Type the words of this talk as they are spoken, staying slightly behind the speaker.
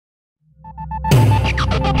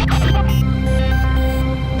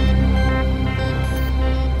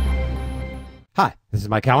Hi, this is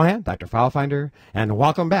Mike Callahan, Dr. FileFinder, and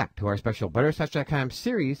welcome back to our special BetterStouch.com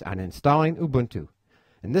series on installing Ubuntu.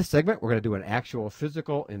 In this segment, we're going to do an actual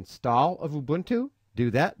physical install of Ubuntu. Do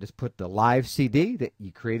that, just put the live CD that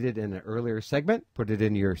you created in an earlier segment, put it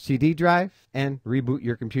in your CD drive, and reboot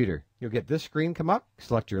your computer. You'll get this screen come up,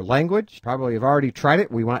 select your language. Probably have already tried it.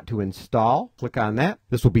 We want to install. Click on that.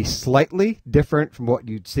 This will be slightly different from what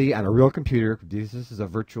you'd see on a real computer. This is a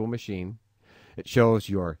virtual machine. It shows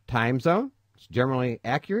your time zone. It's generally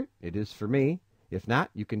accurate. It is for me. If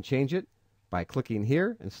not, you can change it by clicking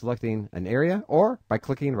here and selecting an area, or by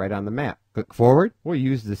clicking right on the map. Click forward. We'll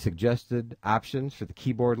use the suggested options for the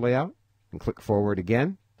keyboard layout and click forward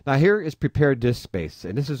again. Now here is prepared disk space,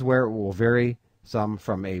 and this is where it will vary some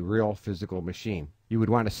from a real physical machine. You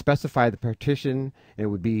would want to specify the partition, and it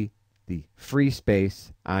would be the free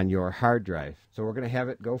space on your hard drive. So we're going to have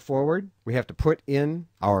it go forward. We have to put in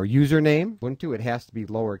our username. Ubuntu, it has to be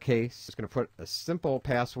lowercase. It's going to put a simple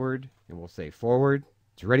password, and we'll say forward.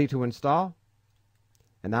 It's ready to install.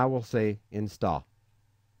 And now we'll say install.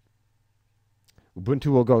 Ubuntu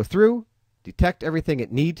will go through, detect everything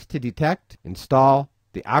it needs to detect, install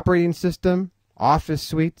the operating system, office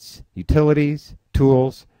suites, utilities,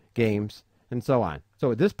 tools, games, and so on.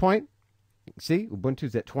 So at this point, you can see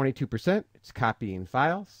Ubuntu's at 22%. It's copying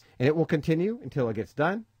files, and it will continue until it gets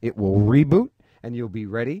done. It will reboot, and you'll be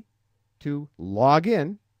ready to log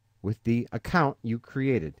in with the account you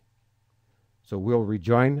created. So we'll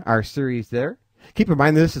rejoin our series there. Keep in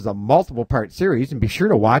mind this is a multiple part series, and be sure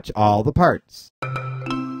to watch all the parts.